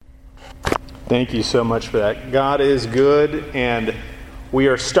Thank you so much for that. God is good, and we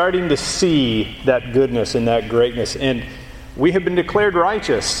are starting to see that goodness and that greatness. And we have been declared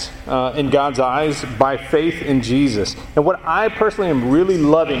righteous in God's eyes by faith in Jesus. And what I personally am really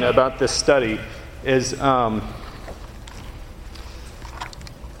loving about this study is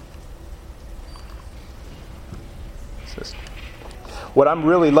what I'm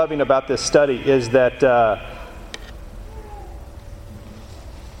really loving about this study is that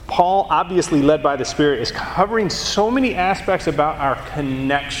Paul, obviously led by the Spirit, is covering so many aspects about our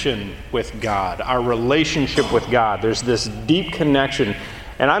connection with God, our relationship with God. There's this deep connection.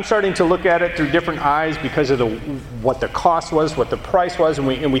 And I'm starting to look at it through different eyes because of what the cost was, what the price was, and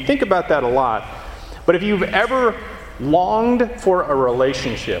we think about that a lot. But if you've ever longed for a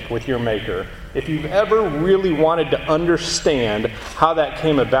relationship with your Maker, if you've ever really wanted to understand how that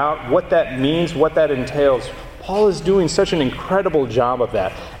came about, what that means, what that entails, Paul is doing such an incredible job of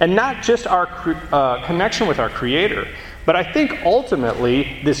that. And not just our connection with our Creator, but I think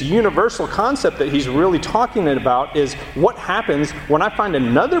ultimately this universal concept that he's really talking about is what happens when I find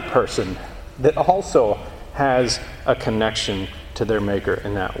another person that also has a connection to their Maker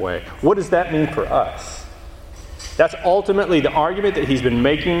in that way. What does that mean for us? That's ultimately the argument that he's been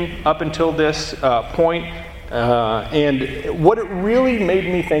making up until this point. And what it really made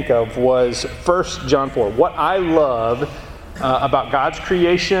me think of was 1 John 4. What I love about God's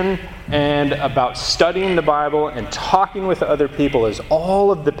creation and about studying the Bible and talking with other people is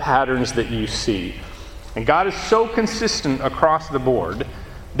all of the patterns that you see. And God is so consistent across the board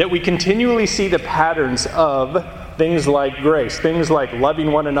that we continually see the patterns of things like grace, things like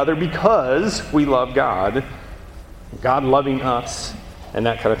loving one another because we love God, God loving us, and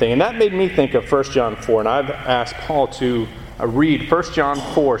that kind of thing. And that made me think of 1 John 4. And I've asked Paul to read 1 John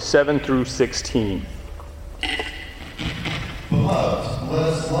 4, 7 through 16. Beloved, let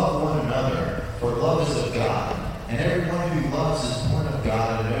us love one another, for love is of God. And everyone who loves is born of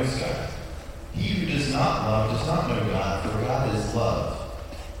God and knows God. He who does not love does not know God, for God is love.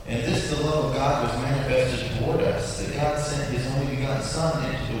 And this the love of God was manifested toward us, that God sent his only begotten Son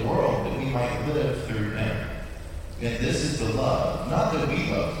into the world that we might live through him. And this is the love, not that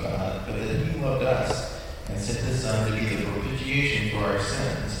we loved God, but that he loved us and sent his Son to be the propitiation for our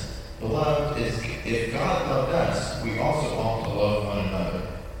sins. Beloved, if God loved us, we also ought to love one another.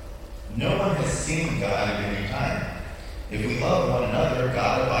 No one has seen God at any time. If we love one another,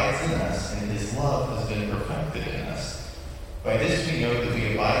 God abides in us, and his love has been perfected in us. By this we know that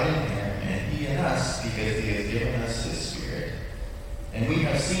we abide in him, and he in us, because he has given us his Spirit. And we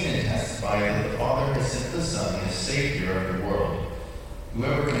have seen and testified that the Father has sent the Son as Savior of the world.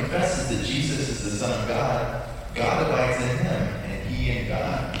 Whoever confesses that Jesus is the Son of God, God abides in him, and he in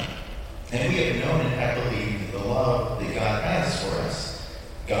God. And we have known and have believed the love that God has for us.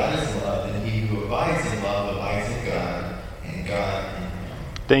 God is love, and he who abides in love abides in God, and God in him.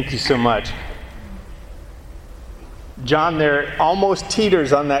 Thank you so much. John there almost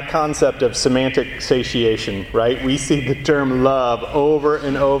teeters on that concept of semantic satiation, right? We see the term love over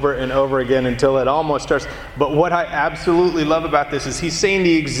and over and over again until it almost starts. But what I absolutely love about this is he's saying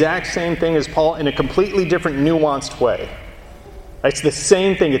the exact same thing as Paul in a completely different, nuanced way. It's the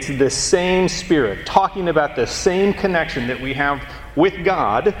same thing. It's the same Spirit talking about the same connection that we have with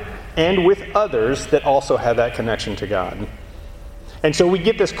God and with others that also have that connection to God. And so we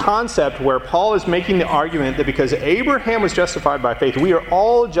get this concept where Paul is making the argument that because Abraham was justified by faith, we are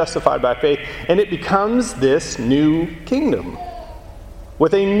all justified by faith, and it becomes this new kingdom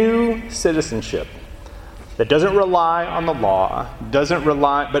with a new citizenship that doesn't rely on the law,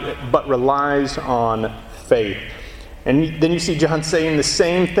 but relies on faith. And then you see John saying the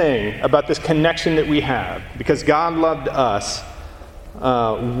same thing about this connection that we have. Because God loved us,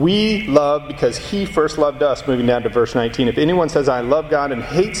 we love because he first loved us. Moving down to verse 19. If anyone says, I love God and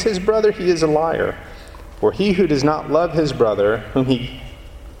hates his brother, he is a liar. For he who does not love his brother, whom he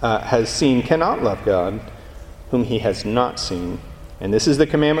has seen, cannot love God, whom he has not seen. And this is the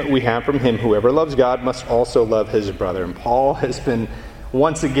commandment we have from him. Whoever loves God must also love his brother. And Paul has been,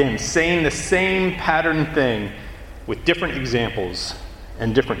 once again, saying the same pattern thing with different examples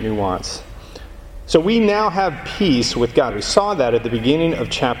and different nuance. So we now have peace with God. We saw that at the beginning of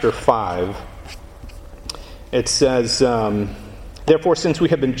chapter 5. It says, therefore, since we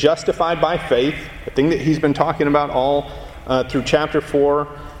have been justified by faith, the thing that he's been talking about all through chapter 4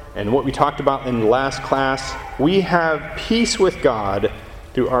 and what we talked about in the last class, we have peace with God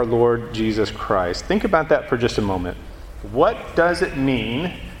through our Lord Jesus Christ. Think about that for just a moment. What does it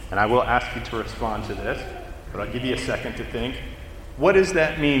mean? And I will ask you to respond to this, but I'll give you a second to think. What does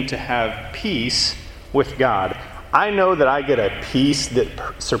that mean to have peace with God? I know that I get a peace that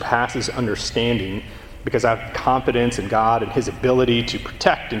surpasses understanding because I have confidence in God and his ability to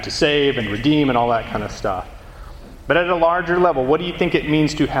protect and to save and redeem and all that kind of stuff. But at a larger level, what do you think it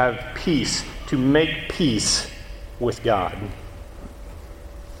means to have peace, to make peace with God?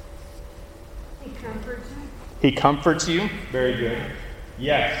 He comforts you. He comforts you? Very good.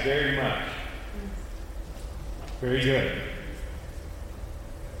 Yes, very much. Very good.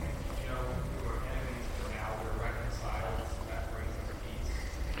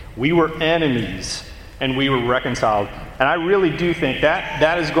 We were enemies and we were reconciled. And I really do think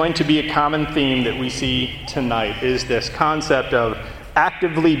that is going to be a common theme that we see tonight, is this concept of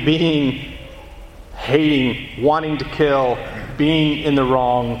actively being, hating, wanting to kill, being in the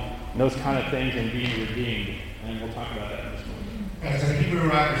wrong, those kind of things, and being redeemed. And we'll talk about that in this moment. As the Hebrew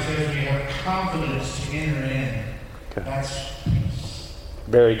writer says, we have confidence to enter in. Okay. That's peace.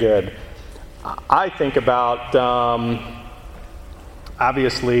 Very good. I think about,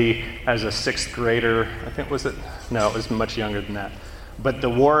 obviously, as a sixth grader, I think, was it? No, it was much younger than that. But the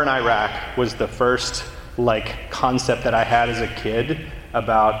war in Iraq was the first, concept that I had as a kid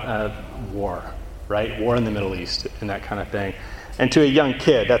about war, right? War in the Middle East and that kind of thing. And to a young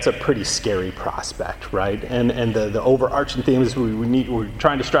kid, that's a pretty scary prospect, right? And the overarching theme is we're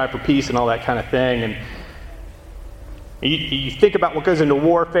trying to strive for peace and all that kind of thing. And you think about what goes into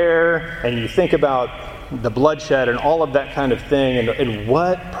warfare, and you think about the bloodshed and all of that kind of thing, and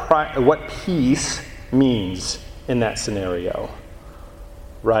what peace means in that scenario,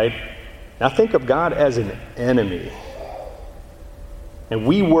 right? Now think of God as an enemy. And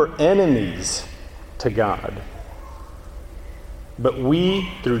we were enemies to God. But we,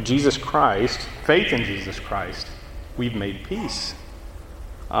 through Jesus Christ, faith in Jesus Christ, we've made peace.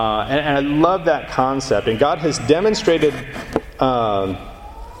 And I love that concept. And God has demonstrated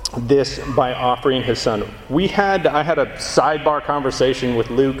this by offering his son. I had a sidebar conversation with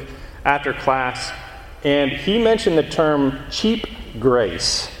Luke after class, and he mentioned the term cheap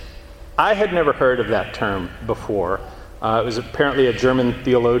grace. I had never heard of that term before. It was apparently a German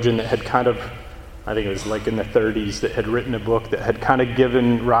theologian that had I think it was in the 30s, that had written a book that had kind of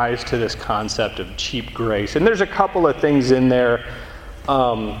given rise to this concept of cheap grace. And there's a couple of things in there,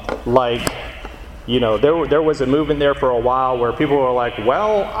 there was a movement there for a while where people were like,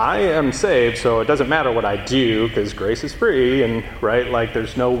 well, I am saved, so it doesn't matter what I do because grace is free, and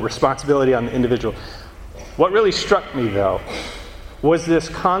there's no responsibility on the individual. What really struck me, though, was this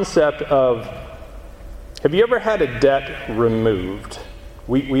concept of, have you ever had a debt removed?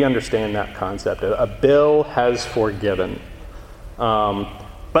 We understand that concept. A bill has forgiven.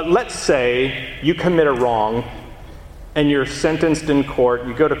 But let's say you commit a wrong and you're sentenced in court,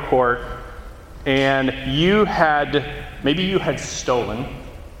 you go to court, and maybe you had stolen,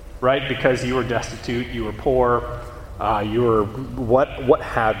 right? Because you were destitute, you were poor, you were what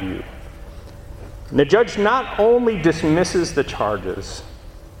have you. And the judge not only dismisses the charges,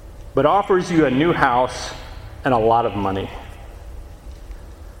 but offers you a new house and a lot of money.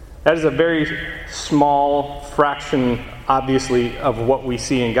 That is a very small fraction, obviously, of what we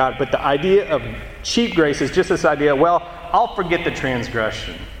see in God. But the idea of cheap grace is just this idea, well, I'll forget the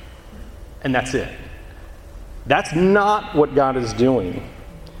transgression, and that's it. That's not what God is doing.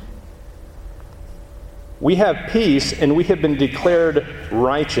 We have peace, and we have been declared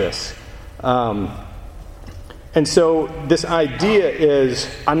righteous. And so this idea is,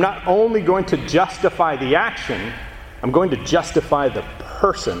 I'm not only going to justify the action, I'm going to justify the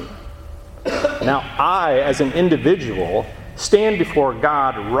person. Now, I, as an individual, stand before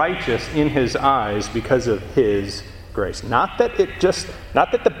God righteous in his eyes because of his grace. Not that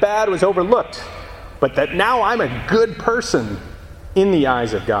the bad was overlooked, but that now I'm a good person in the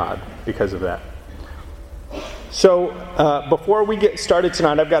eyes of God because of that. So, before we get started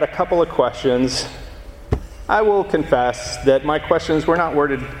tonight, I've got a couple of questions. I will confess that my questions were not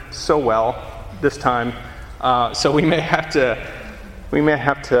worded so well this time, so we may have to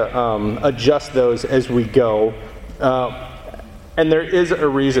adjust those as we go. And there is a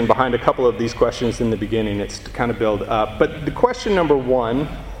reason behind a couple of these questions in the beginning. It's to kind of build up. But the question number one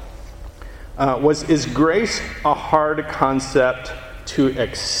was, is grace a hard concept to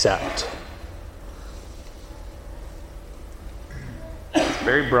accept? It's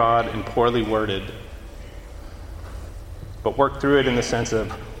very broad and poorly worded. But work through it in the sense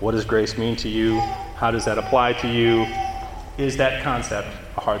of, what does grace mean to you? How does that apply to you? Is that concept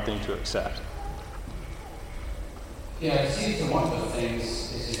a hard thing to accept? Yeah, it seems that one of the things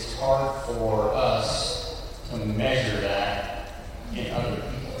is it's hard for us to measure that in other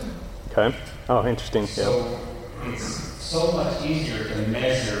people. Okay. Oh, interesting. So it's so much easier to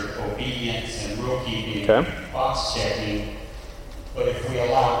measure obedience and rule keeping, box checking. But if we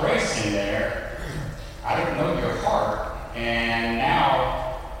allow grace in there, I don't know your heart, and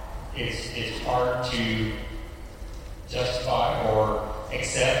now it's hard to justify or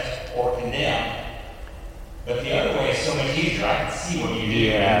accept or condemn. But the other way is so much easier. I can see what you do,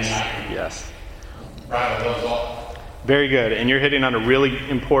 and then I can rattle those off. Very good. And you're hitting on a really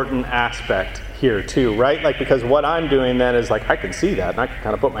important aspect here too, right? Like, because what I'm doing then is like, I can see that, and I can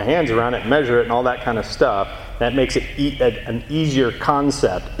kind of put my hands around it and measure it and all that kind of stuff. That makes it an easier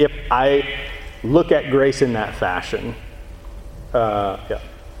concept if I look at grace in that fashion. Okay,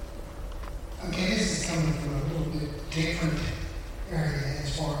 this is coming from a little bit different area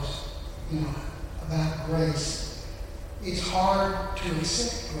as far as, about grace. It's hard to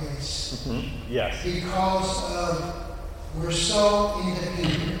accept grace. Mm-hmm. Yes. Because we're so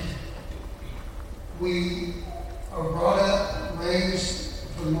independent. We are brought up, raised,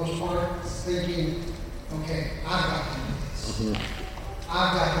 for the most part, thinking, okay, I've got to do this. Mm-hmm.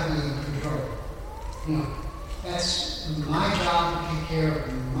 I've got to be in control. That's my job to take care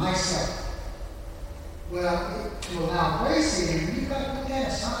of myself. Well, to allow grace in, you've got to put that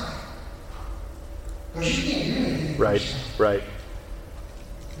aside. Because you can't do anything. Right, right.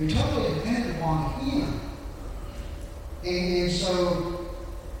 You're totally dependent upon Him. And so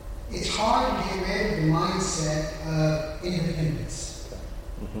it's hard to get rid of the mindset of independence.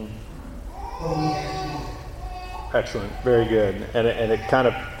 Mm-hmm. But we have to do it. Excellent. Very good. And it kind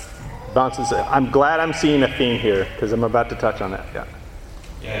of bounces. I'm glad I'm seeing a theme here because I'm about to touch on that. Yeah.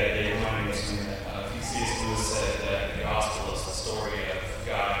 Yeah, it reminded me of something that C.S. Lewis said, that the gospel is the story of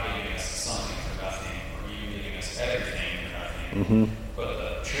God giving us something for nothing, or you giving us everything for nothing. Mm-hmm. But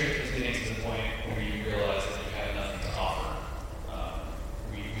the trick is getting to the point where you realize that you have nothing to offer.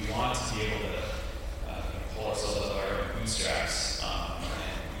 We want to be able to pull ourselves up by our own bootstraps, and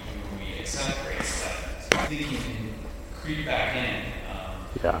even when we accept grace, that thinking can creep back in,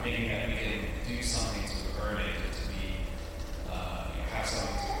 thinking that we can do something to earn it, to be, have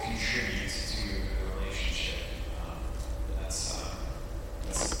something to contribute to the relationship. That's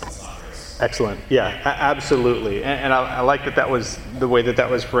not grace. Excellent. Yeah, absolutely. And I like that was the way that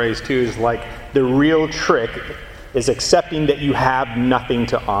was phrased too, is like the real trick is accepting that you have nothing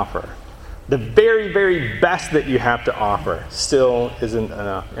to offer. The very, very best that you have to offer still isn't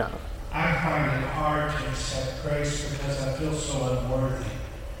enough. Yeah. I find it hard to accept grace because I feel so unworthy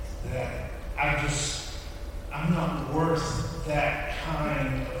that I'm not worth that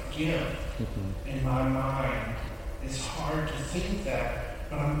kind of gift in my mind. It's hard to think that,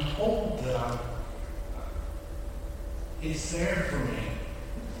 but I'm told that it's there for me.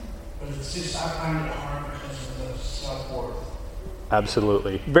 But it's just, I find it hard because of the self-worth.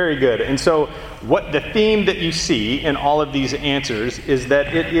 Absolutely. Very good. And so what the theme that you see in all of these answers is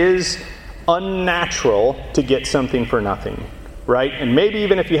that it is unnatural to get something for nothing, right? And maybe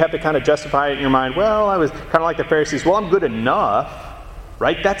even if you have to kind of justify it in your mind, well, I was kind of like the Pharisees, well, I'm good enough,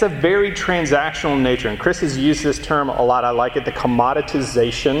 right? That's a very transactional nature. And Chris has used this term a lot. I like it, the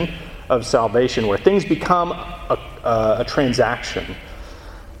commoditization of salvation, where things become a transaction.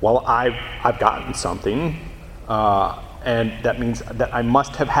 Well, I've gotten something, and that means that I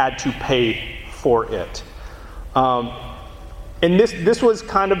must have had to pay for it. And this was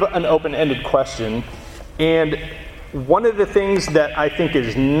kind of an open-ended question. And one of the things that I think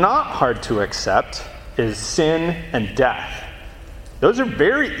is not hard to accept is sin and death. Those are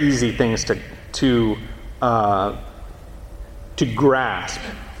very easy things to grasp.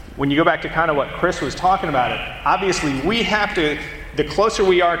 When you go back to kind of what Chris was talking about, obviously we have to, the closer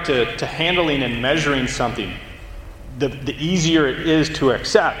we are to handling and measuring something, the easier it is to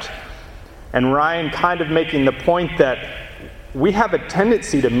accept. And Ryan kind of making the point that we have a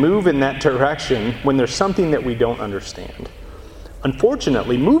tendency to move in that direction when there's something that we don't understand.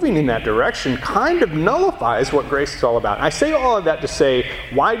 Unfortunately, moving in that direction kind of nullifies what grace is all about. I say all of that to say,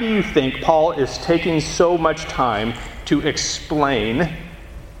 why do you think Paul is taking so much time to explain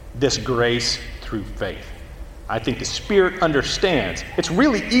this grace through faith? I think the Spirit understands. It's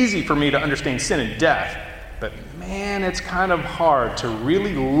really easy for me to understand sin and death, but man, it's kind of hard to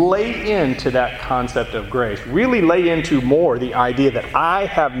really lay into that concept of grace, really lay into more the idea that I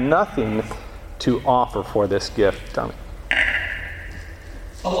have nothing to offer for this gift. Tommy.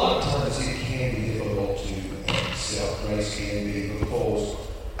 A lot of times it can be difficult to accept grace, can be, because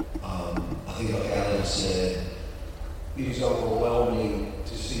I think like Alan said, it is overwhelming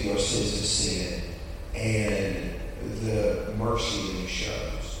to see our sense of sin and the mercy that He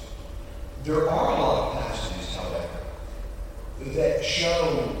shows. There are a lot of passages, however, that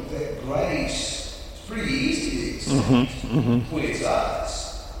show that grace pretty easy to accept when it's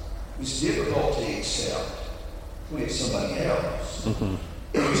us. It's difficult to accept when it's somebody else.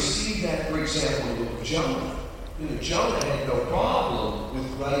 You see that, for example, with Jonah. Jonah had no problem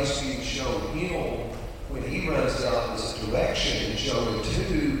with grace being shown him when he runs the opposite direction in Jonah 2,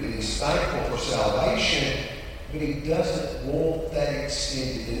 and he's thankful for salvation, but he doesn't want that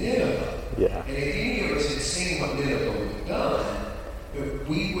extended to Nineveh. Yeah. And if any of us had seen what Nineveh would have done,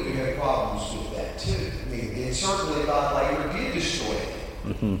 we would have had problems with that too. I mean, and certainly God later did destroy it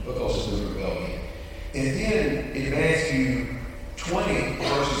because of the rebellion. And then in Matthew 20,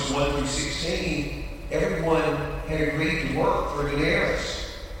 verses 1 through 16, everyone had agreed to work for a denarius.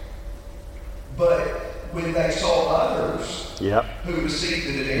 But when they saw others who received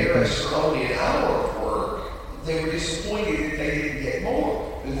the denarius for only an hour of work, they were disappointed that they didn't get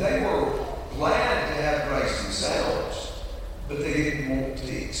more. And they were glad to have grace themselves, but they didn't want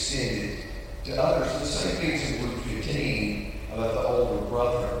to extend it to others. The same things in Luke 15 about the older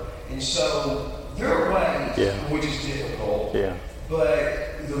brother. And so there are ways which is difficult,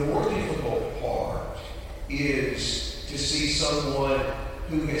 but the more difficult part is to see someone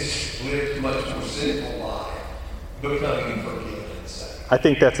who has lived a much more sinful life becoming forgiven and saved. I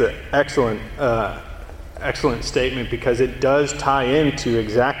think that's an excellent statement, because it does tie into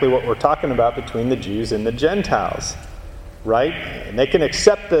exactly what we're talking about between the Jews and the Gentiles, right? And they can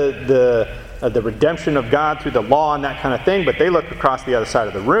accept the redemption of God through the law and that kind of thing, but they look across the other side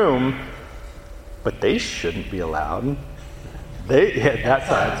of the room, but they shouldn't be allowed. That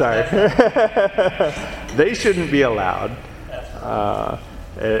side, sorry. They shouldn't be allowed,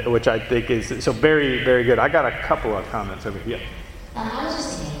 which I think is so very, very good. I got a couple of comments over here. I was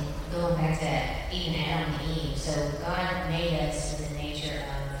just thinking, going back to even Adam and Eve, so God made us with the nature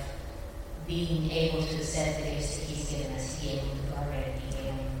of being able to accept the gifts that He's given us. He gave them the garden and He gave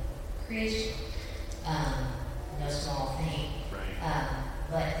them creation. No small thing. Right.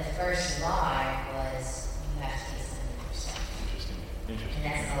 But the first lie was, you have to get something yourself. Interesting. And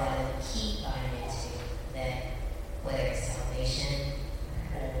that's a lot of the key buying into that, whether it's salvation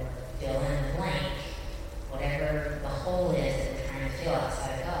or fill in the blank, whatever the hole is that we're trying to fill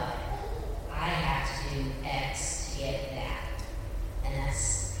outside of God, I have to do X to get that. And that's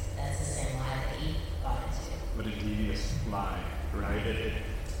the same lie that Eve bought into. What a devious lie, right? It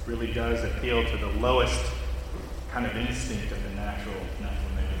really does appeal to the lowest kind of instinct of the natural nature.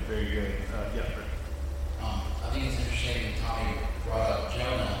 Very good. I think it's interesting that Tommy brought up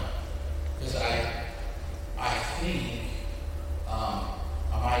Jonah, because I think I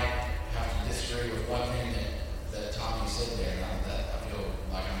might have to disagree with one thing that Tommy said there. That I feel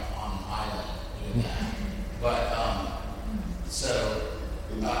like I'm on an island doing that. But so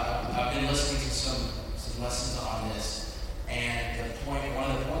I've been listening to some lessons on this, and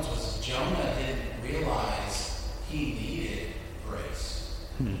one of the points was Jonah didn't realize he needed grace.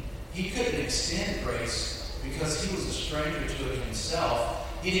 He couldn't extend grace because he was a stranger to it himself.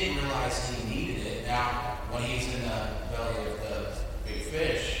 He didn't realize he needed it. Now, when he's in the belly of the big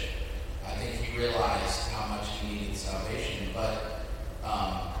fish, I think he realized how much he needed salvation. But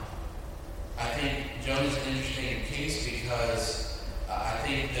I think Jonah's an interesting case because I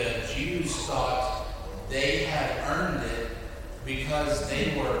think the Jews thought they had earned it because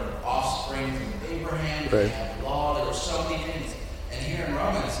they were offspring from Abraham. They had law. There were so many things. And here in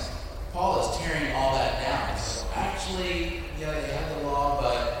Romans, Paul is tearing all that down. So actually, they had the law,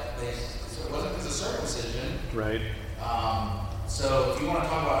 but so it wasn't because of circumcision. Right. So if you want to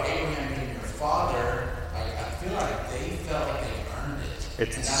talk about Abraham being your father, I feel like they felt like they earned it.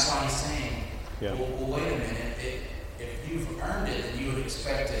 And that's why he's saying, well, wait a minute. If you've earned it, then you would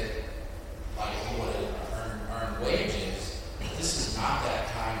expect it like you would have earned wages. This is not that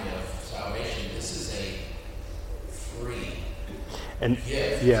kind of salvation. This is a free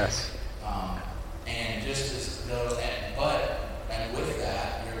gift. Yes. And just as though, and with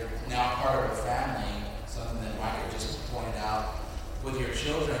that, you're now part of a family, something that Micah just pointed out. With your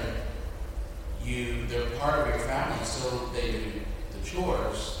children, they're part of your family, so they do the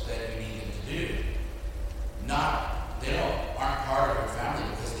chores that you need them to do. They aren't part of your family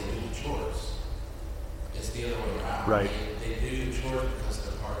because they do the chores. It's the other way around. Right. They do the chores because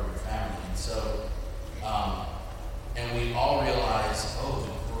they're part of your family. And so, and we all realize,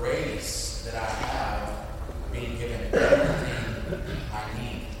 the grace that I have, being given everything I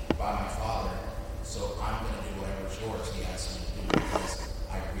need by my Father, so I'm going to do whatever chores He asks me to do because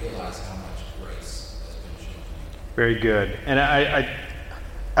I realize how much grace has been shown to me. Very good. And I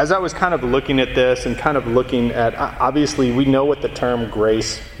as I was kind of looking at this and kind of looking at, obviously we know what the term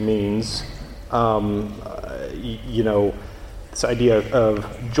grace means. this idea of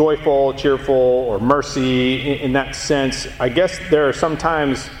joyful, cheerful, or mercy in that sense. I guess there are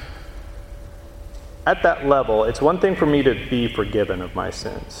sometimes at that level, it's one thing for me to be forgiven of my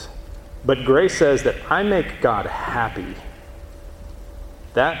sins. But grace says that I make God happy.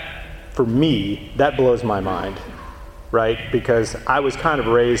 That, for me, that blows my mind, right? Because I was kind of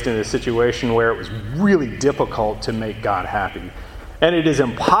raised in a situation where it was really difficult to make God happy. And it is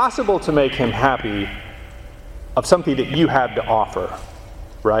impossible to make him happy of something that you have to offer,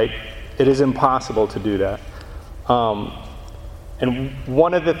 right? It is impossible to do that. And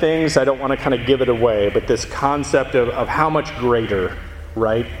one of the things, I don't want to kind of give it away, but this concept of how much greater,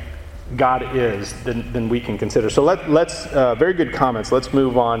 right, God is than we can consider. So let's very good comments. Let's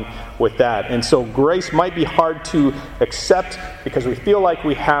move on with that. And so grace might be hard to accept because we feel like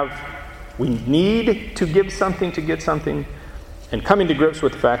we need to give something to get something. And coming to grips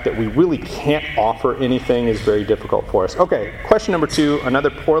with the fact that we really can't offer anything is very difficult for us. Okay, question number 2, another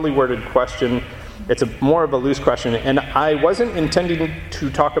poorly worded question. It's more of a loose question. And I wasn't intending to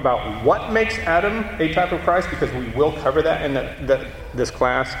talk about what makes Adam a type of Christ, because we will cover that in this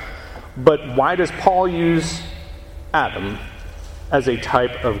class. But why does Paul use Adam as a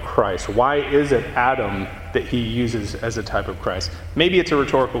type of Christ? Why is it Adam that he uses as a type of Christ? Maybe it's a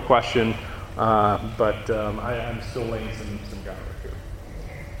rhetorical question, but I'm still laying some groundwork here.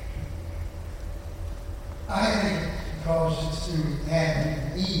 I think because it's through Adam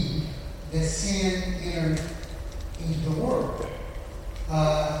and Eve that sin entered into the world.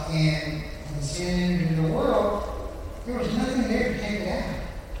 And when sin entered into the world, there was nothing there to take it out.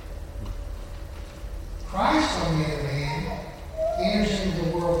 Christ, on the other hand, enters into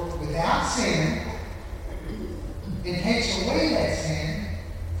the world without sin and takes away that sin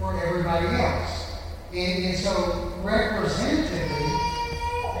for everybody else. And so, representatively,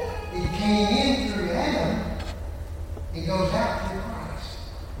 it came in through Adam and goes out through Christ.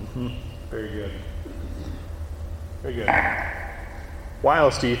 Mm-hmm. Very good. Very good. Why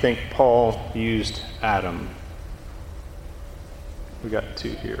else do you think Paul used Adam? We got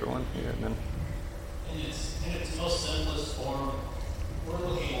 2 here, 1 here, and then... In its most simplest form, we're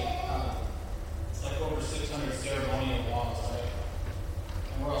looking at, it's like over 600 ceremonial laws, right?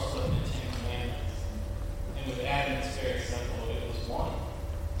 And we're also looking at 10 commandments. And with Adam, it's very simple. It was one.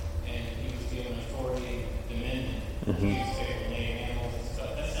 And he was given authority and dominion. Mm-hmm. He was able to name animals and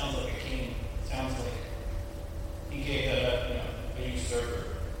stuff. That sounds like a king. It sounds like he gave that up, a usurper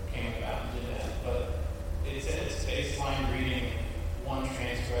came about and did that. But it's at its baseline reading one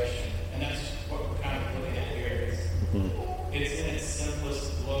transgression. And that's what we're kind of looking at here. It's in its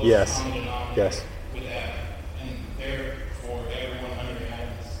simplest, lowest common denominator with Adam. And therefore, everyone under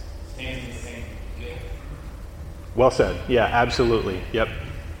Adam stands in the same guilt. Well said. Yeah, absolutely. Yep.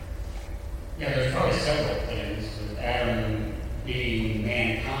 Yeah, there's probably several things. With Adam being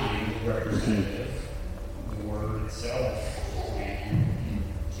mankind, representative, the word itself is man,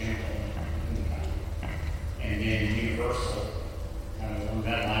 gentle, and then universal. Along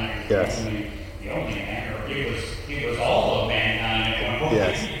that line is the only man, or it was all of mankind at one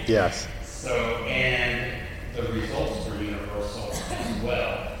point. Yes. So, and the results were universal as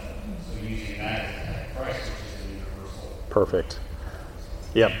well. So using that as Christ, which is universal. Perfect.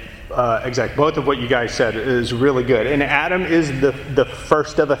 Yep. Exactly. Both of what you guys said is really good. And Adam is the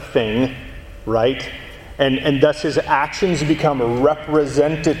first of a thing, right? And thus his actions become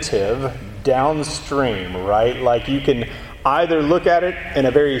representative downstream, right? Like you can either look at it in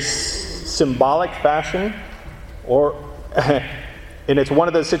a very symbolic fashion, or and it's one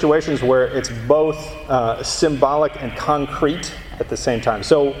of those situations where it's both symbolic and concrete at the same time.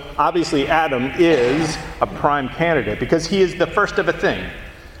 So obviously Adam is a prime candidate because he is the first of a thing,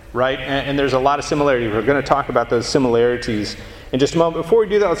 right? And there's a lot of similarities. We're going to talk about those similarities in just a moment. Before we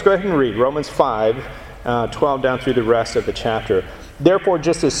do that, let's go ahead and read Romans 5, 12 down through the rest of the chapter. Therefore,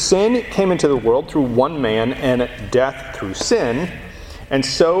 just as sin came into the world through one man, and death through sin, and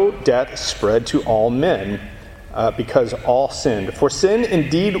so death spread to all men, because all sinned. For sin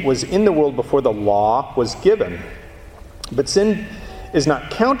indeed was in the world before the law was given. But sin is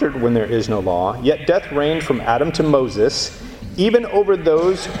not counted when there is no law, yet death reigned from Adam to Moses, even over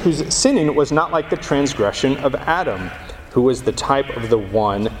those whose sinning was not like the transgression of Adam, who was the type of the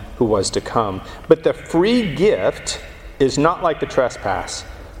one who was to come. But the free gift is not like the trespass.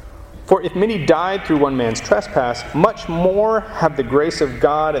 For if many died through one man's trespass, much more have the grace of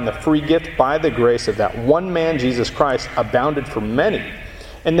God and the free gift by the grace of that one man, Jesus Christ, abounded for many.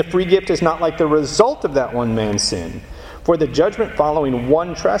 And the free gift is not like the result of that one man's sin. For the judgment following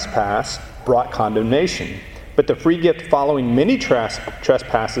one trespass brought condemnation, but the free gift following many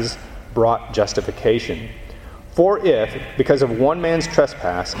trespasses brought justification. For if, because of one man's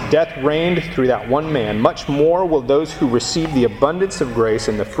trespass, death reigned through that one man, much more will those who receive the abundance of grace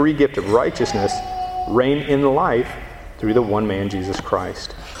and the free gift of righteousness reign in life through the one man, Jesus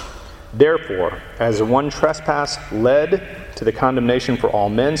Christ. Therefore, as one trespass led to the condemnation for all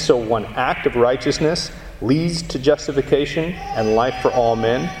men, so one act of righteousness leads to justification and life for all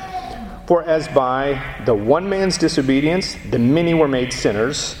men. For as by the one man's disobedience the many were made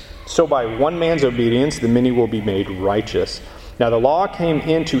sinners, so by one man's obedience the many will be made righteous. Now the law came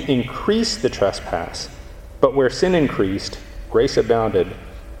in to increase the trespass, but where sin increased, grace abounded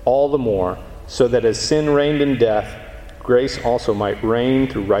all the more, so that as sin reigned in death, grace also might reign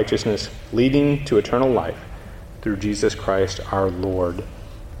through righteousness, leading to eternal life through Jesus Christ our Lord.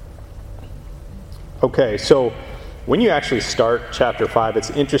 Okay, so when you actually start chapter 5,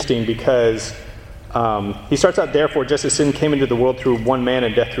 it's interesting because he starts out, therefore, just as sin came into the world through one man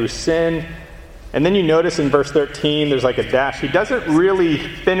and death through sin. And then you notice in verse 13, there's like a dash. He doesn't really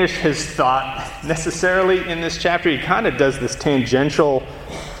finish his thought necessarily in this chapter. He kind of does this tangential,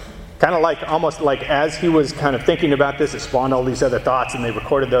 kind of like almost like as he was kind of thinking about this, it spawned all these other thoughts and they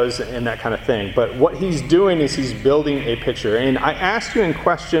recorded those and that kind of thing. But what he's doing is he's building a picture. And I asked you in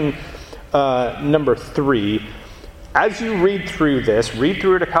question number 3, as you read through this, read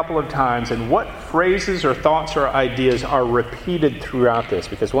through it a couple of times, and what phrases or thoughts or ideas are repeated throughout this?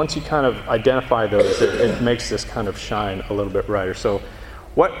 Because once you kind of identify those, it makes this kind of shine a little bit brighter. So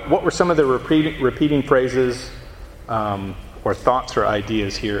what were some of the repeating phrases or thoughts or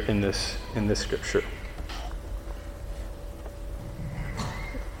ideas here in this scripture?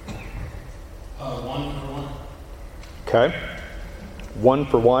 One for one. Okay. One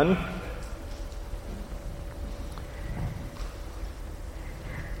for one.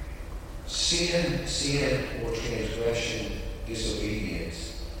 Sin or transgression,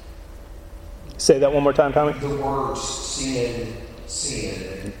 disobedience. Say that one more time, Tommy. The words sin,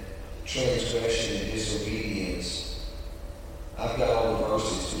 transgression, and disobedience. I've got all the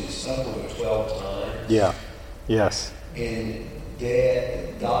verses, but it's up with 12 times. Yeah. Yes. And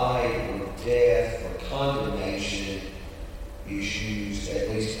died or death or condemnation is used at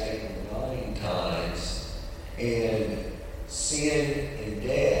least 8 or 9 times. And sin and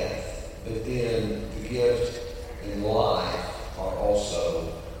death, but then the gift and life are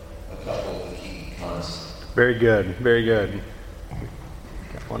also a couple of the key concepts. Very good. Very good.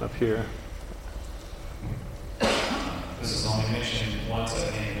 Got one up here. This is only mentioned once, I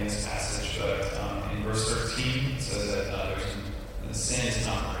think, in this passage, but in verse 13 it says that the sin is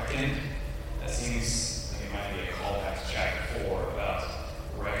not reckoned. That seems like it might be a callback to chapter 4 about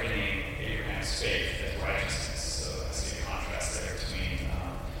reckoning Abraham's faith as righteousness. So I see a contrast there between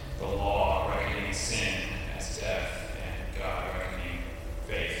the law reckoning sin as death and God reckoning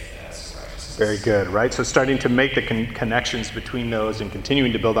faith as righteousness. Very good, right? So starting to make the connections between those and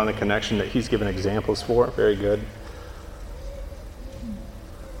continuing to build on the connection that he's given examples for. Very good.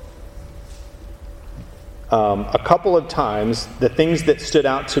 A couple of times, the things that stood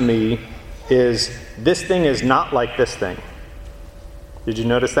out to me is this thing is not like this thing. Did you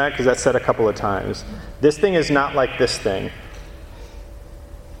notice that? Because that's said a couple of times. This thing is not like this thing.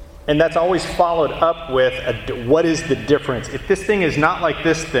 And that's always followed up with, what is the difference? If this thing is not like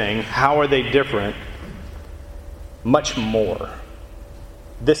this thing, how are they different? Much more.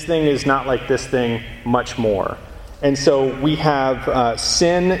 This thing is not like this thing, much more. And so we have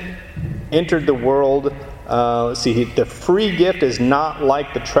sin entered the world. Let's see, the free gift is not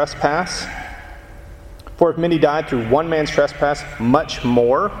like the trespass. For if many died through one man's trespass, much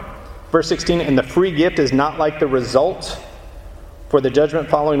more. Verse 16, and the free gift is not like the result. For the judgment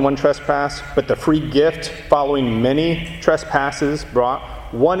following one trespass, but the free gift following many trespasses brought,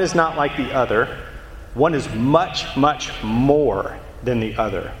 one is not like the other. One is much, much more than the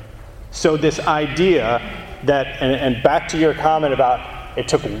other. So this idea that, and back to your comment about it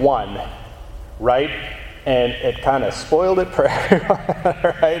took one, right? And it kind of spoiled it for everyone,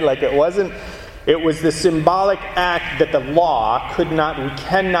 right? Like it was the symbolic act that the law we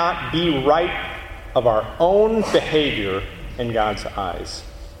cannot be right of our own behavior in God's eyes.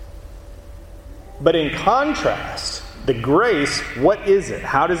 But in contrast, the grace, what is it?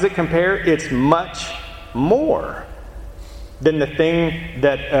 How does it compare? It's much more than the thing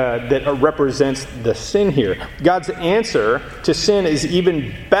that represents the sin here. God's answer to sin is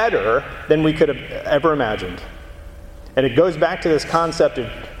even better than we could have ever imagined. And it goes back to this concept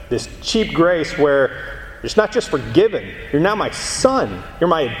of this cheap grace where it's not just forgiven. You're now my son. You're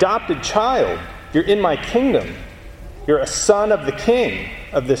my adopted child. You're in my kingdom. You're a son of the king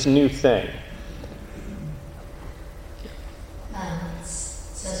of this new thing.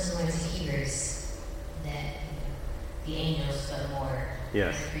 So similar to Hebrews, that the angels love more,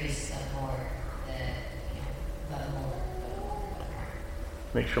 Yes. the priests love more, love more.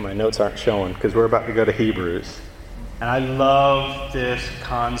 Make sure my notes aren't showing because we're about to go to Hebrews. And I love this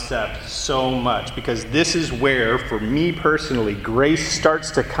concept so much because this is where, for me personally, grace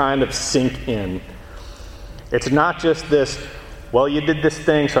starts to kind of sink in. It's not just this, well, you did this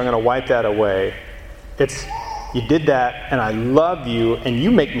thing, so I'm going to wipe that away. It's, you did that, and I love you, and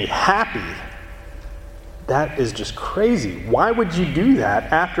you make me happy. That is just crazy. Why would you do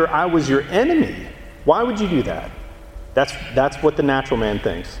that after I was your enemy? Why would you do that? That's what the natural man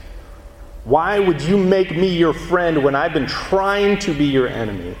thinks. Why would you make me your friend when I've been trying to be your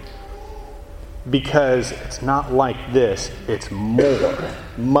enemy? Because it's not like this. It's more.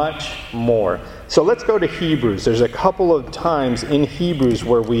 Much more. So let's go to Hebrews. There's a couple of times in Hebrews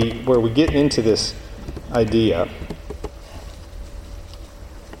where we get into this idea.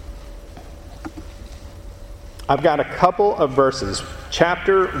 I've got a couple of verses.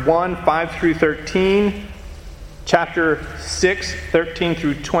 Chapter 1, 5 through 13. Chapter 6, 13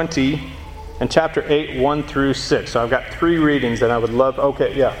 through 20. And chapter 8, 1 through 6. So I've got 3 readings that I would love.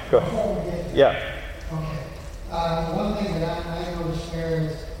 Okay, yeah, go ahead. Yeah. Okay. One thing that I noticed there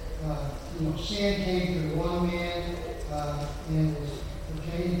is, sin came through one man, and was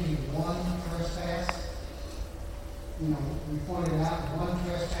pertaining to one trespass. We pointed out one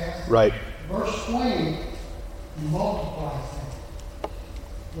trespass. Right. Verse 20 multiplies that.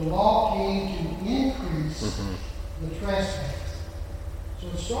 The law came to increase the trespass. So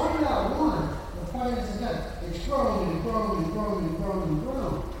it started out one, the point is that it's grown and grown and grown and grown and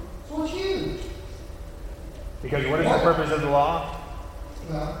grown. So it's huge. Because what is the purpose of the law?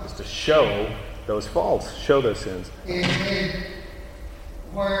 Well, it's to show those faults, show those sins. And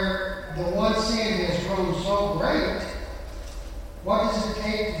where the one sin has grown so great, what does it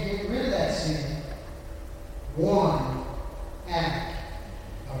take to get rid of that sin? One act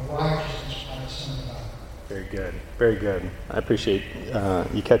of righteousness by the Son of God. Very good. Very good. I appreciate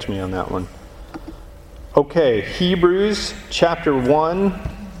you catch me on that one. Okay, Hebrews chapter 1,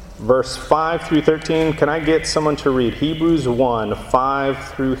 verse 5 through 13. Can I get someone to read Hebrews 1,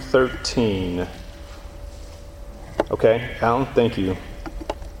 5 through 13? Okay, Alan, thank you.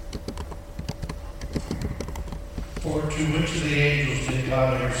 For to which of the angels did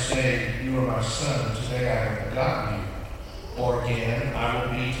God ever say, "You are my son, today I have begotten you"? Or again, "I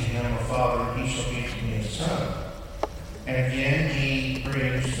will be to him a father, and he shall be to me a son"? And again, he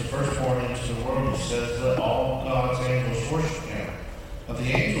brings the firstborn into the world and says, "Let all God's angels worship him." Of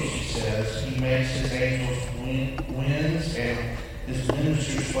the angels, he says, "He makes his angels winds and his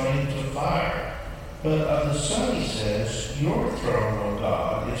ministers flames of fire." But of the Son, he says, "Your throne, O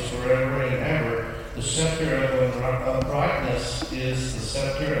God, is forever and ever. The scepter of uprightness is the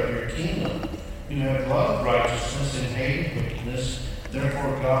scepter of your kingdom. You have loved righteousness and hated wickedness.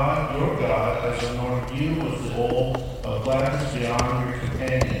 Therefore God, your God, has anointed you with the oil of gladness beyond your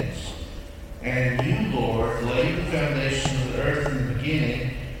companions. And you, Lord, laid the foundation of the earth in the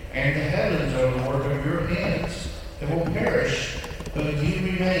beginning, and the heavens are the work of your hands. They will perish, but you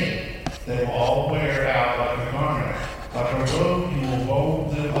remain. They will all wear out like a garment. Like a robe, you will roll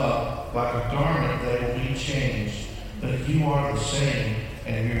them up. Like a garment, they will be changed. But you are the same,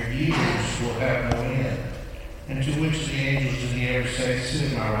 and your years will have no end. And to which of the angels did he ever say,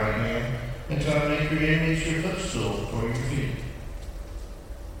 "Sit at my right hand, until I make your enemies your footstool for your feet"?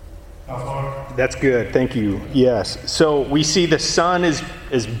 How far? That's good. Thank you. Yes. So we see the Son is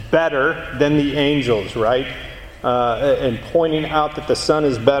better than the angels, right? And pointing out that the Son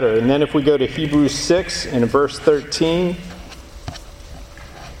is better. And then if we go to Hebrews 6 and verse 13.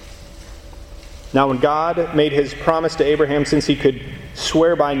 Now when God made his promise to Abraham, since he could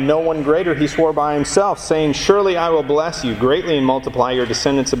swear by no one greater, he swore by himself, saying, "Surely I will bless you greatly and multiply your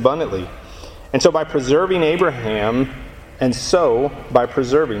descendants abundantly." And so by preserving Abraham inherited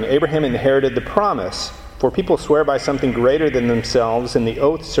the promise. For people swear by something greater than themselves, and the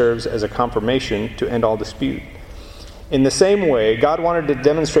oath serves as a confirmation to end all dispute. In the same way, God wanted to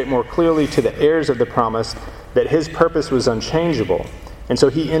demonstrate more clearly to the heirs of the promise that his purpose was unchangeable. And so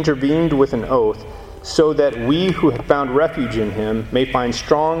he intervened with an oath, so that we who have found refuge in him may find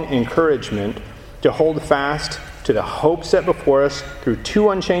strong encouragement to hold fast to the hope set before us through 2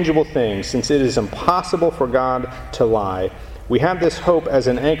 unchangeable things, since it is impossible for God to lie. We have this hope as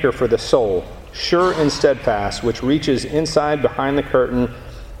an anchor for the soul, sure and steadfast, which reaches inside behind the curtain,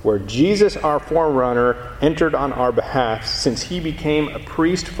 where Jesus, our forerunner, entered on our behalf, since he became a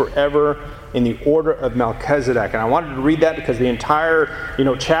priest forever in the order of Melchizedek. And I wanted to read that because the entire,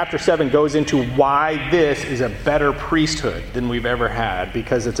 chapter 7 goes into why this is a better priesthood than we've ever had,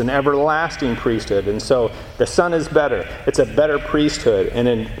 because it's an everlasting priesthood. And so the Son is better. It's a better priesthood. And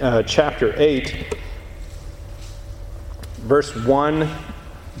in chapter 8, verse 1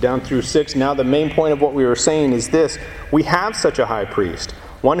 down through 6, now the main point of what we were saying is this: we have such a high priest,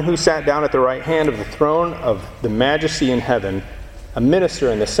 one who sat down at the right hand of the throne of the majesty in heaven, a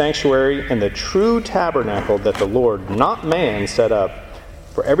minister in the sanctuary and the true tabernacle that the Lord, not man, set up.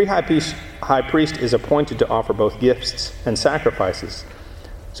 For every high priest is appointed to offer both gifts and sacrifices.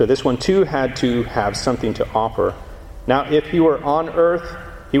 So this one too had to have something to offer. Now if he were on earth,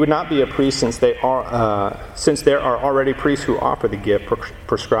 he would not be a priest, since there are already priests who offer the gift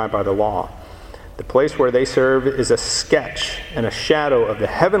prescribed by the law. The place where they serve is a sketch and a shadow of the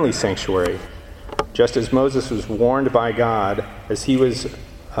heavenly sanctuary, just as Moses was warned by God as he was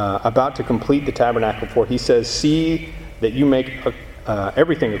about to complete the tabernacle, for he says, "See that you make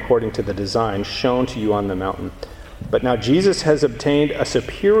everything according to the design shown to you on the mountain." But now Jesus has obtained a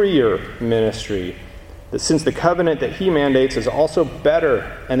superior ministry, that since the covenant that he mandates is also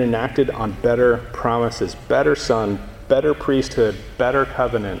better and enacted on better promises, better Son, better priesthood, better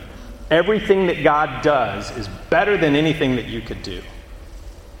covenant. Everything that God does is better than anything that you could do.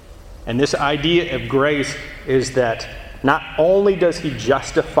 And this idea of grace is that not only does he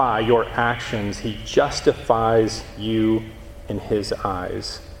justify your actions, he justifies you in his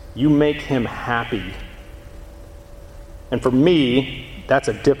eyes. You make him happy. And for me, that's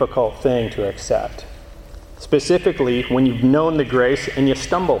a difficult thing to accept. Specifically, when you've known the grace and you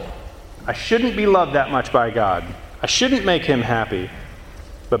stumble. I shouldn't be loved that much by God. I shouldn't make him happy.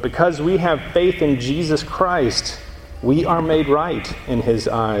 But because we have faith in Jesus Christ, we are made right in his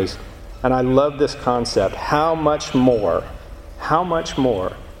eyes. And I love this concept. How much more? How much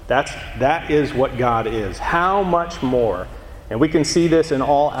more? That is what God is. How much more? And we can see this in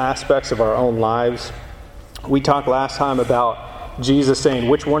all aspects of our own lives. We talked last time about Jesus saying,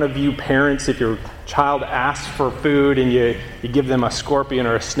 which one of you parents, if your child asks for food and you give them a scorpion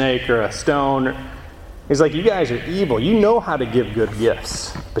or a snake or a stone, he's like, you guys are evil. You know how to give good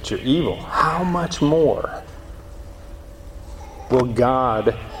gifts, but you're evil. How much more will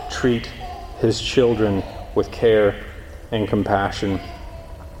God treat his children with care and compassion?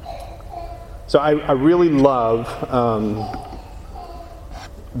 So I really love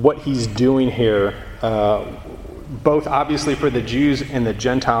what he's doing here, both obviously for the Jews and the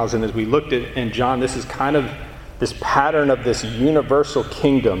Gentiles. And as we looked at in John, this is kind of this pattern of this universal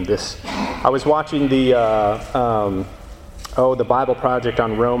kingdom. I was watching the Bible Project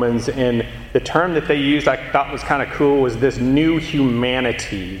on Romans, and the term that they used I thought was kind of cool was this new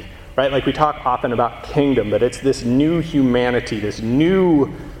humanity, right? Like we talk often about kingdom, but it's this new humanity, this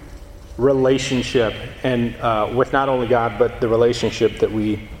new relationship, and with not only God, but the relationship that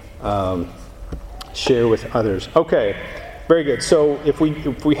we share with others. Okay, very good. So if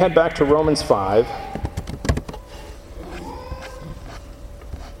we head back to Romans 5,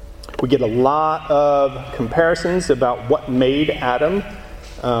 we get a lot of comparisons about what made Adam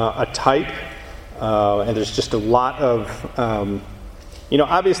a type, and there's just a lot of,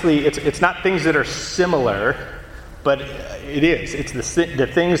 obviously it's not things that are similar, but it is. It's the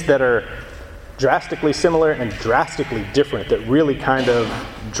things that are drastically similar and drastically different that really kind of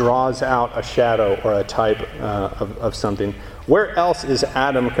draws out a shadow or a type of something. Where else is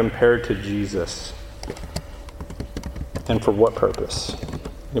Adam compared to Jesus? And for what purpose?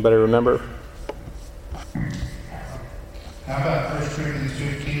 Anybody remember? How about 1 Corinthians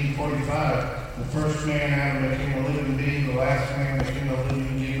 15:45? The first man Adam became a living being, the last man became a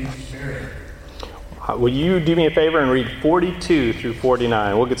living being of spirit. Will you do me a favor and read 42 through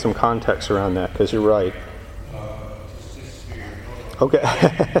 49? We'll get some context around that, because you're right. Okay.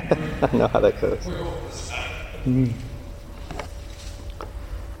 I know how that goes.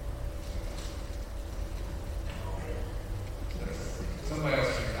 Somebody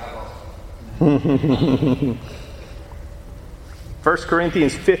else figured out. 1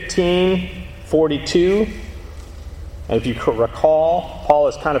 Corinthians 15:42. And if you recall, Paul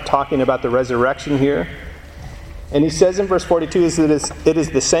is kind of talking about the resurrection here. And he says in verse 42, it is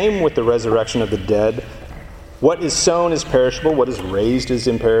the same with the resurrection of the dead. What is sown is perishable, what is raised is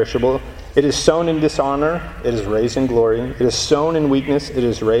imperishable. It is sown in dishonor, it is raised in glory. It is sown in weakness, it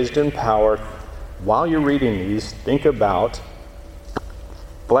is raised in power. While you're reading these, think about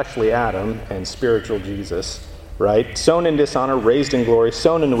fleshly Adam and spiritual Jesus. Right? Sown in dishonor, raised in glory,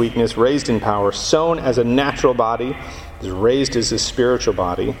 sown in weakness, raised in power, sown as a natural body, is raised as a spiritual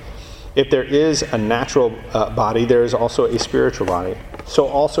body. If there is a natural body, there is also a spiritual body. so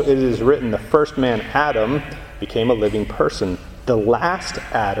also it is written, the first man, Adam, became a living person. The last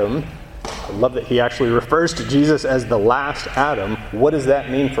Adam, I love that he actually refers to Jesus as the last Adam. What does that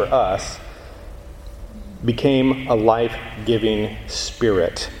mean for us? Became a life-giving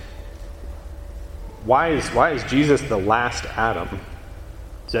spirit. Why is Jesus the last Adam?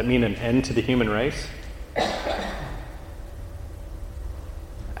 Does that mean an end to the human race?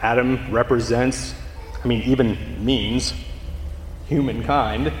 Adam represents, even means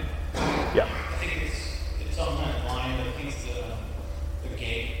humankind. Yeah. I think it's on that line that I think it's the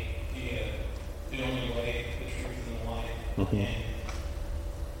gate, the only way, the truth, and the life. Mm-hmm.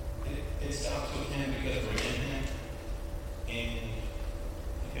 And it stops with him because we're in him. And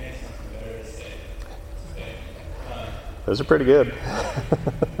if it has something better to say, it's okay. Those are pretty good. It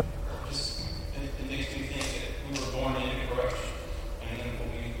makes me think that we were born into corruption, and then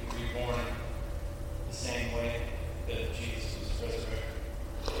we'll be reborn the same way that Jesus was resurrected.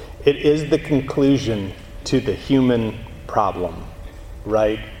 It is the conclusion to the human problem,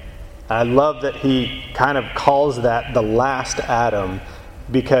 right? I love that he kind of calls that the last Adam,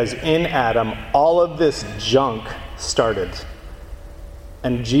 because in Adam, all of this junk started.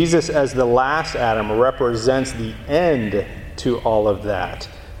 And Jesus, as the last Adam, represents the end to all of that.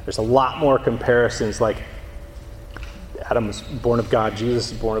 There's a lot more comparisons, like Adam was born of God,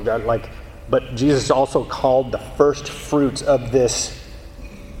 Jesus is born of God, but Jesus is also called the first fruits of this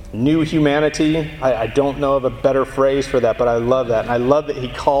new humanity. I don't know of a better phrase for that, but I love that. And I love that he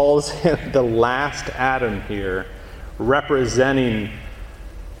calls him the last Adam here, representing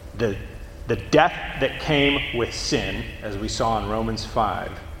the death that came with sin, as we saw in Romans 5.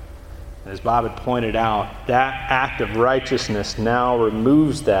 And as Bob had pointed out, that act of righteousness now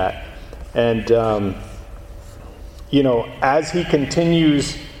removes that. And, as he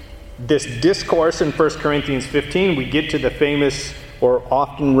continues this discourse in 1 Corinthians 15, we get to the famous or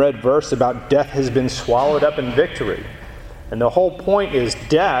often read verse about death has been swallowed up in victory. And the whole point is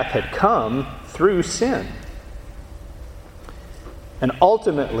death had come through sin. And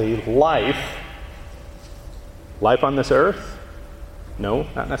ultimately, life on this earth? No,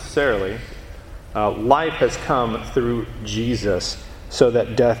 not necessarily. Life has come through Jesus, so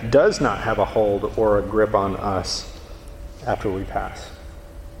that death does not have a hold or a grip on us after we pass.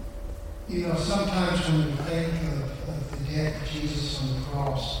 Sometimes when we think of the death of Jesus on the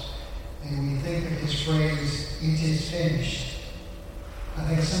cross, and we think of his phrase, "It is finished," I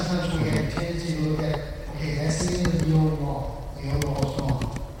think sometimes we have a tendency to look at, okay, that's the end of the old law. The old law is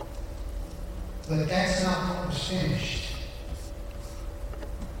gone. But that's not what was finished.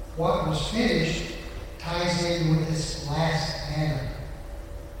 What was finished ties in with this last Adam,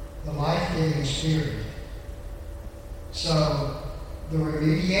 the life-giving Spirit. So the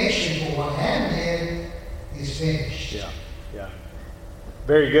remediation for what Adam did is finished. Yeah.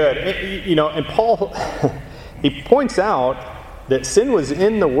 Very good. And Paul, he points out that sin was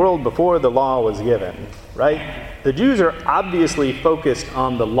in the world before the law was given, right? The Jews are obviously focused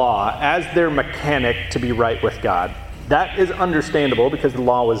on the law as their mechanic to be right with God. That is understandable because the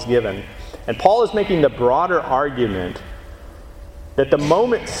law was given. And Paul is making the broader argument that the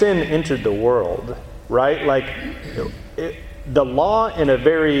moment sin entered the world, right? The law in a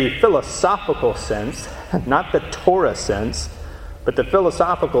very philosophical sense, not the Torah sense, but the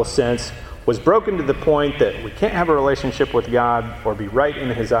philosophical sense, was broken to the point that we can't have a relationship with God or be right in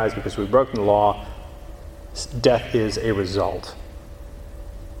his eyes because we've broken the law. Death is a result.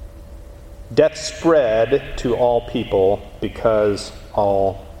 Death spread to all people because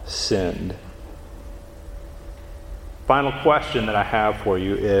all sinned. Final question that I have for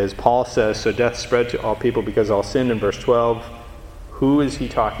you is, Paul says, so death spread to all people because all sinned in verse 12. Who is he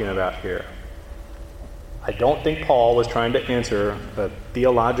talking about here? I don't think Paul was trying to answer a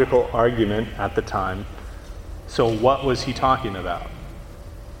theological argument at the time. So what was he talking about?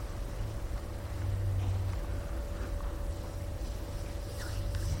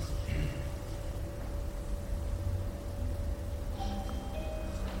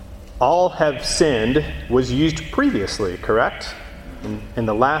 All have sinned was used previously, correct? In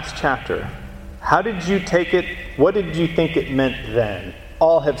the last chapter. How did you take it? What did you think it meant then?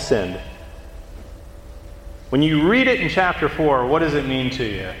 All have sinned. When you read it in chapter 4, what does it mean to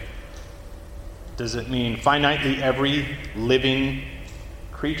you? Does it mean finitely every living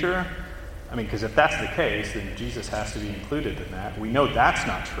creature? Because if that's the case, then Jesus has to be included in that. We know that's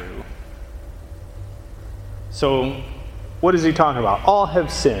not true. So, what is he talking about? All have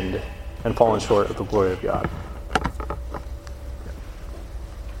sinned and fallen short of the glory of God.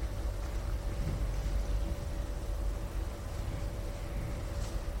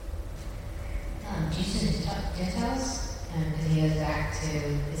 Jesus taught Gentiles? Because he goes back to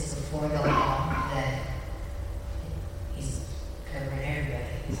it's before the law that he's covering everybody.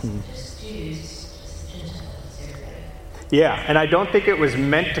 It's not just Jews, just the Gentiles, it's everybody. Yeah, and I don't think it was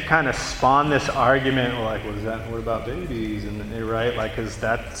meant to kind of spawn this argument, like, what about babies? And right, like, because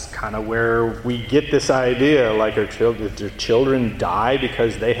that's kind of where we get this idea, like, do children die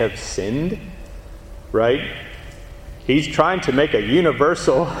because they have sinned? Right? He's trying to make a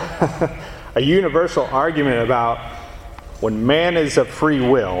universal argument about when man is of free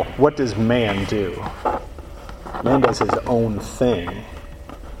will, what does man do? Man does his own thing.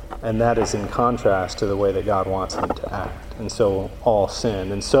 And that is in contrast to the way that God wants him to act. And so all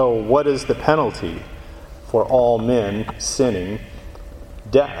sin. And so what is the penalty for all men sinning?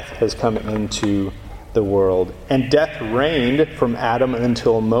 Death has come into the world. And death reigned from Adam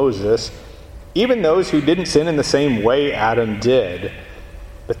until Moses, even those who didn't sin in the same way Adam did.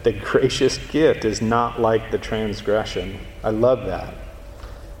 But the gracious gift is not like the transgression. I love that.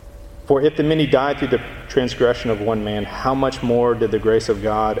 For if the many died through the transgression of one man, how much more did the grace of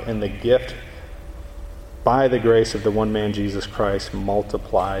God and the gift by the grace of the one man Jesus Christ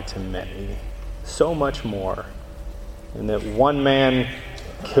multiply to many? So much more. And that one man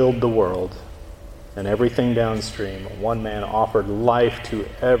killed the world and everything downstream. One man offered life to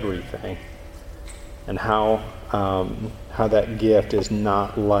everything. And how that gift is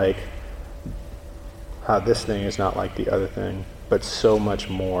not like, how this thing is not like the other thing, but so much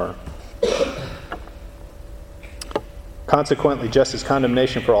more. Consequently, just as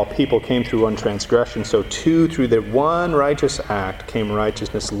condemnation for all people came through one transgression, so too through the one righteous act came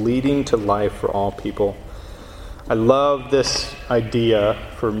righteousness, leading to life for all people. I love this idea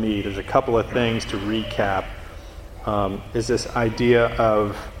for me. There's a couple of things to recap. Is this idea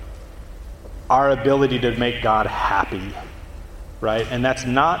of our ability to make God happy, right? And that's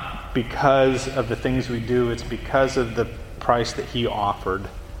not because of the things we do, it's because of the price that he offered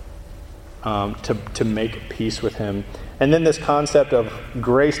to make peace with him. And then this concept of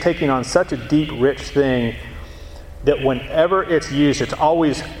grace taking on such a deep, rich thing that whenever it's used, it's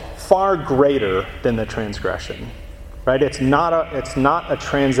always far greater than the transgression, right? It's not a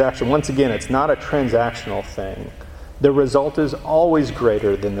transaction. Once again, it's not a transactional thing. The result is always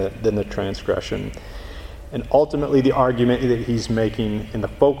greater than the transgression. And ultimately, the argument that he's making in the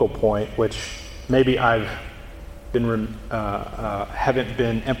focal point, which maybe I've haven't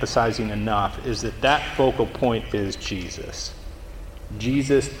been emphasizing enough, is that focal point is Jesus.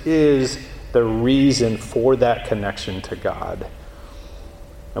 Jesus is the reason for that connection to God.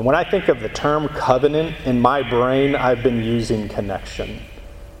 And when I think of the term covenant, in my brain, I've been using connection,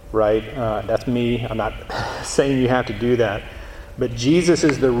 right? That's me. I'm not saying you have to do that. But Jesus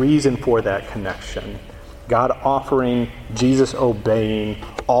is the reason for that connection. God offering, Jesus obeying,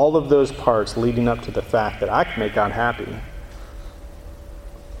 all of those parts leading up to the fact that I can make God happy.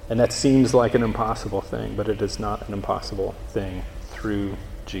 And that seems like an impossible thing, but it is not an impossible thing through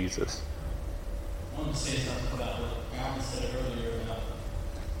Jesus. I want to say something about what Alan said earlier about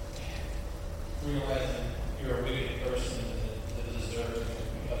realizing you're a wicked person that deserves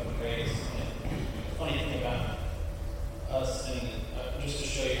of grace. And the funny thing about us, and just to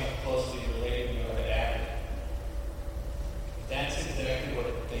show you how closely related we are to Adam, that's exactly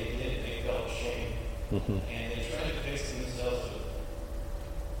what they did. They felt shame. Mm-hmm. And they tried to fix themselves with,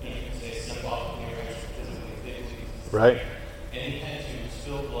 you can say, symbolically or physically fixing. Right. And he had to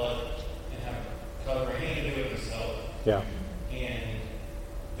spill blood and have cover. He had to do it himself. Yeah. And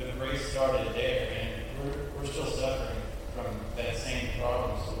the grace started there, and we're still suffering from that same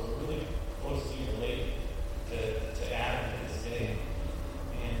problem. So we're really closely related to Adam to this day.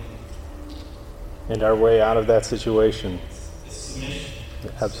 And our way out of that situation. It's submission.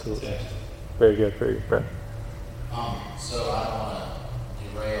 Absolutely. Very good, Brett. So I don't want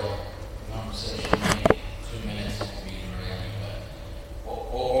to derail the conversation. Maybe 2 minutes will be derailing, but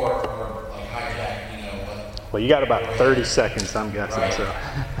or like hijack, what. Well, you got about 30 seconds, I'm guessing. Right. So.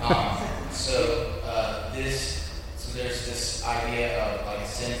 So there's this idea of like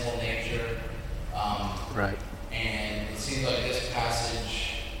sinful nature. Right. And it seems like this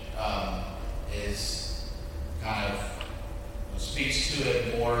passage is kind of speaks to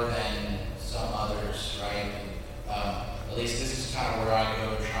it more than some others, right? And, at least this is kind of where I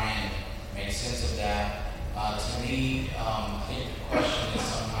go to try and make sense of that. To me, I think the question is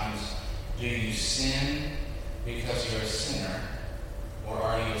sometimes, do you sin because you're a sinner, or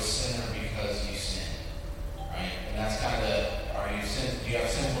are you a sinner because you sin? Right? And that's kind of do you have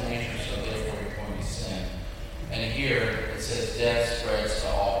sinful nature, so therefore you're going to sin? And here it says death spreads to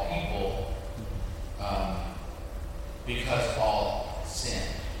all people because all sin,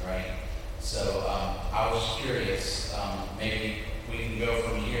 right? So I was curious,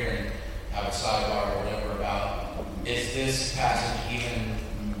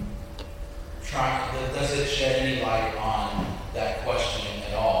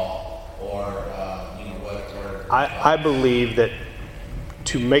 I believe that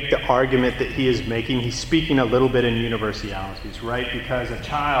to make the argument that he is making, he's speaking a little bit in universalities, right? Because a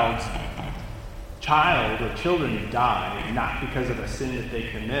child or children die not because of a sin that they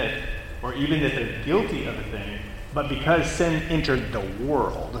commit or even that they're guilty of a thing, but because sin entered the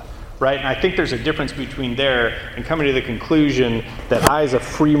world, right? And I think there's a difference between there and coming to the conclusion that I, as a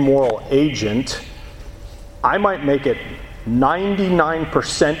free moral agent, I might make it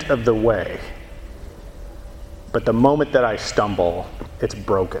 99% of the way, but the moment that I stumble, it's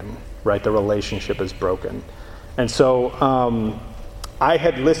broken, right? The relationship is broken. And so I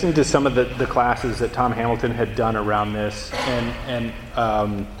had listened to some of the classes that Tom Hamilton had done around this, and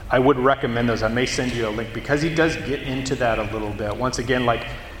I would recommend those. I may send you a link because he does get into that a little bit. Once again, like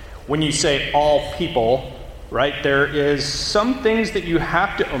when you say all people, right, there is some things that you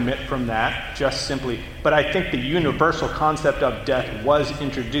have to omit from that, just simply. But I think the universal concept of death was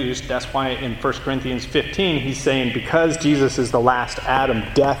introduced. That's why in 1 Corinthians 15, he's saying because Jesus is the last Adam,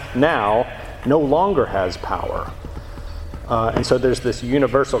 death now no longer has power. And so there's this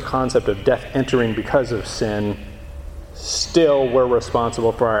universal concept of death entering because of sin. Still, we're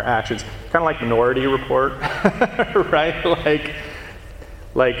responsible for our actions. Kind of like Minority Report, right?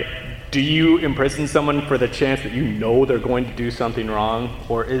 Like, do you imprison someone for the chance that you know they're going to do something wrong?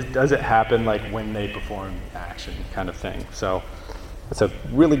 Or does it happen like when they perform action kind of thing? So it's a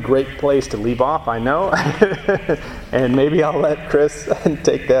really great place to leave off, I know. And maybe I'll let Chris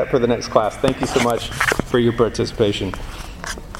take that for the next class. Thank you so much for your participation.